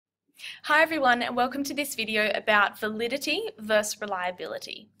Hi everyone, and welcome to this video about validity versus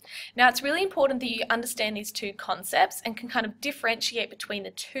reliability. Now it's really important that you understand these two concepts and can kind of differentiate between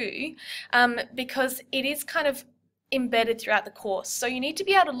the two because it is kind of embedded throughout the course. So you need to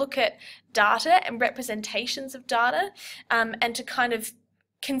be able to look at data and representations of data and to kind of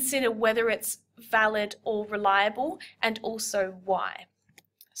consider whether it's valid or reliable and also why.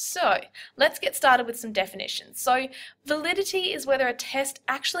 So let's get started with some definitions. So validity is whether a test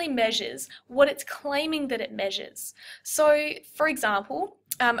actually measures what it's claiming that it measures. So for example,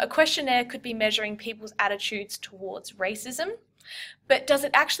 a questionnaire could be measuring people's attitudes towards racism, but does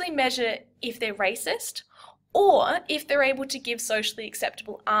it actually measure if they're racist or if they're able to give socially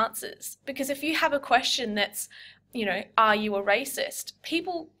acceptable answers? Because if you have a question that's, are you a racist?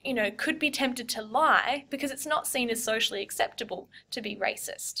 People, could be tempted to lie because it's not seen as socially acceptable to be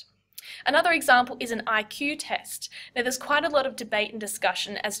racist. Another example is an IQ test. Now there's quite a lot of debate and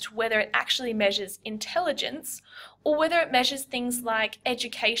discussion as to whether it actually measures intelligence or whether it measures things like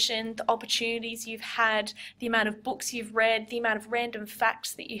education, the opportunities you've had, the amount of books you've read, the amount of random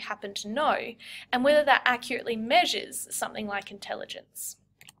facts that you happen to know, and whether that accurately measures something like intelligence.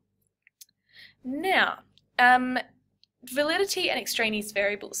 Now, validity and extraneous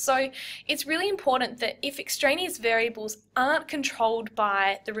variables. So it's really important that if extraneous variables aren't controlled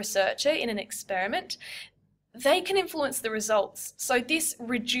by the researcher in an experiment, they can influence the results. So this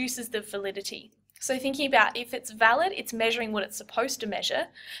reduces the validity. So thinking about if it's valid, it's measuring what it's supposed to measure.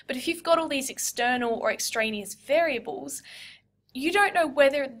 But if you've got all these external or extraneous variables, you don't know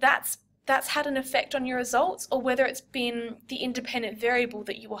whether that's had an effect on your results or whether it's been the independent variable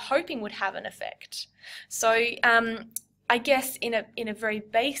that you were hoping would have an effect. So I guess in a very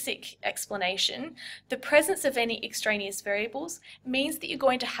basic explanation, the presence of any extraneous variables means that you're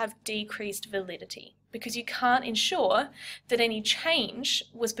going to have decreased validity because you can't ensure that any change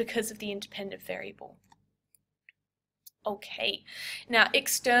was because of the independent variable. Okay, now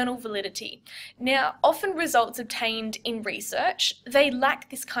external validity. Now often results obtained in research, they lack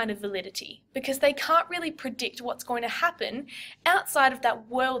this kind of validity because they can't really predict what's going to happen outside of that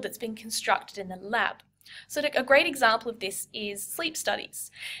world that's been constructed in the lab. So a great example of this is sleep studies.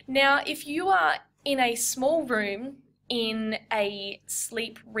 Now if you are in a small room in a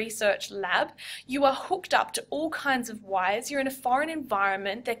sleep research lab, you are hooked up to all kinds of wires, you're in a foreign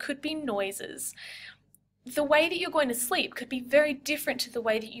environment, there could be noises. The way that you're going to sleep could be very different to the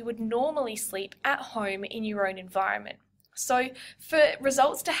way that you would normally sleep at home in your own environment. So for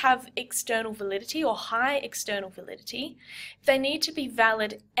results to have external validity or high external validity, they need to be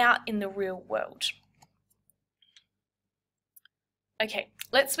valid out in the real world. Okay,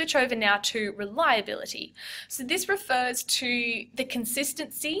 let's switch over now to reliability. So this refers to the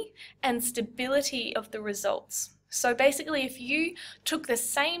consistency and stability of the results. So basically, if you took the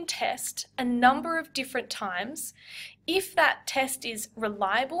same test a number of different times, if that test is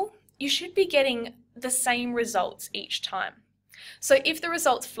reliable, you should be getting the same results each time. So if the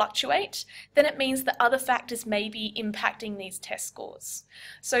results fluctuate, then it means that other factors may be impacting these test scores.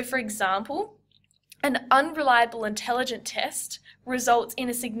 So for example, an unreliable intelligence test results in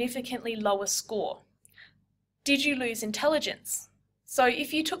a significantly lower score. Did you lose intelligence? So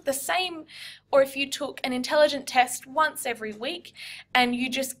if you took the same, or if you took an intelligence test once every week and you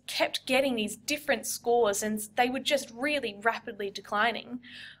just kept getting these different scores and they were just really rapidly declining,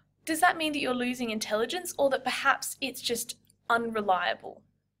 does that mean that you're losing intelligence or that perhaps it's just unreliable?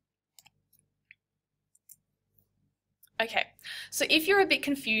 Okay, so if you're a bit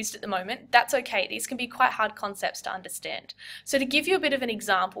confused at the moment, that's okay. These can be quite hard concepts to understand. So to give you a bit of an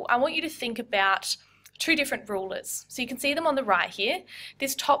example, I want you to think about two different rulers. So you can see them on the right here.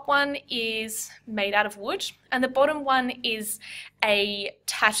 This top one is made out of wood and the bottom one is a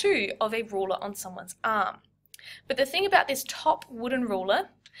tattoo of a ruler on someone's arm. But the thing about this top wooden ruler,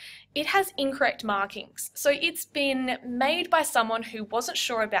 it has incorrect markings. So it's been made by someone who wasn't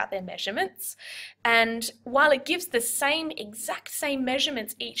sure about their measurements, and while it gives the exact same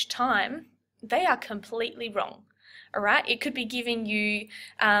measurements each time, they are completely wrong. All right, it could be giving you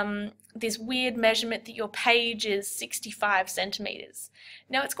this weird measurement that your page is 65 centimeters.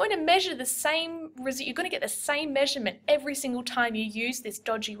 Now it's going to measure the same, you're going to get the same measurement every single time you use this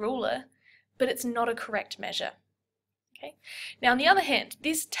dodgy ruler, but it's not a correct measure. Okay. Now on the other hand,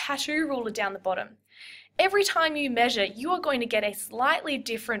 this tattoo ruler down the bottom, every time you measure, you are going to get a slightly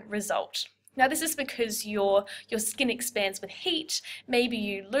different result. Now this is because your skin expands with heat, maybe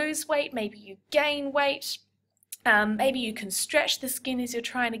you lose weight, maybe you gain weight. Maybe you can stretch the skin as you're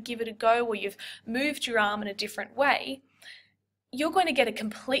trying to give it a go, or you've moved your arm in a different way. You're going to get a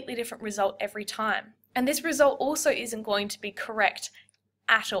completely different result every time. And this result also isn't going to be correct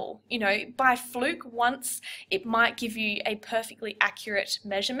at all. You know, by fluke once it might give you a perfectly accurate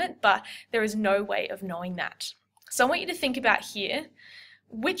measurement, but there is no way of knowing that. So I want you to think about here,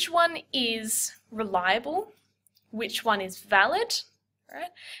 which one is reliable, which one is valid,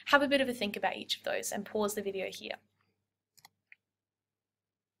 right? Have a bit of a think about each of those and pause the video here.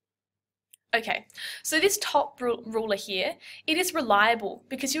 Okay, so this top ruler here, it is reliable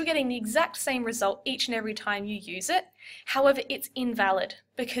because you're getting the exact same result each and every time you use it. However, it's invalid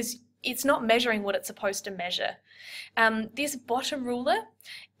because it's not measuring what it's supposed to measure. This bottom ruler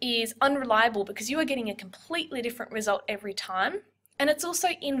is unreliable because you are getting a completely different result every time. And it's also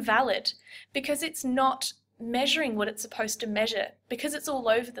invalid because it's not measuring what it's supposed to measure. Because it's all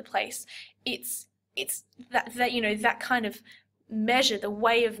over the place, it's that you know, that kind of measure, the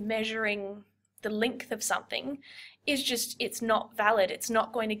way of measuring the length of something is just, it's not valid. It's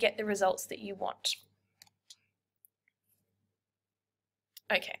not going to get the results that you want.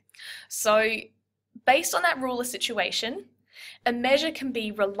 Okay, so based on that ruler situation, a measure can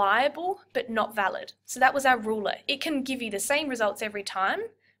be reliable but not valid. So that was our ruler. It can give you the same results every time,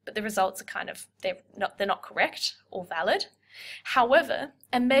 but the results are kind of, they're not correct or valid. However,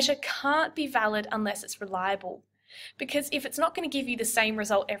 a measure can't be valid unless it's reliable. Because if it's not going to give you the same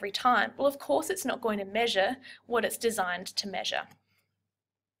result every time, well, of course it's not going to measure what it's designed to measure.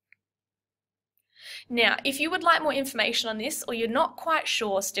 Now, if you would like more information on this, or you're not quite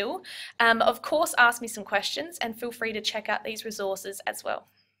sure still, of course ask me some questions and feel free to check out these resources as well.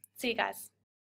 See you guys.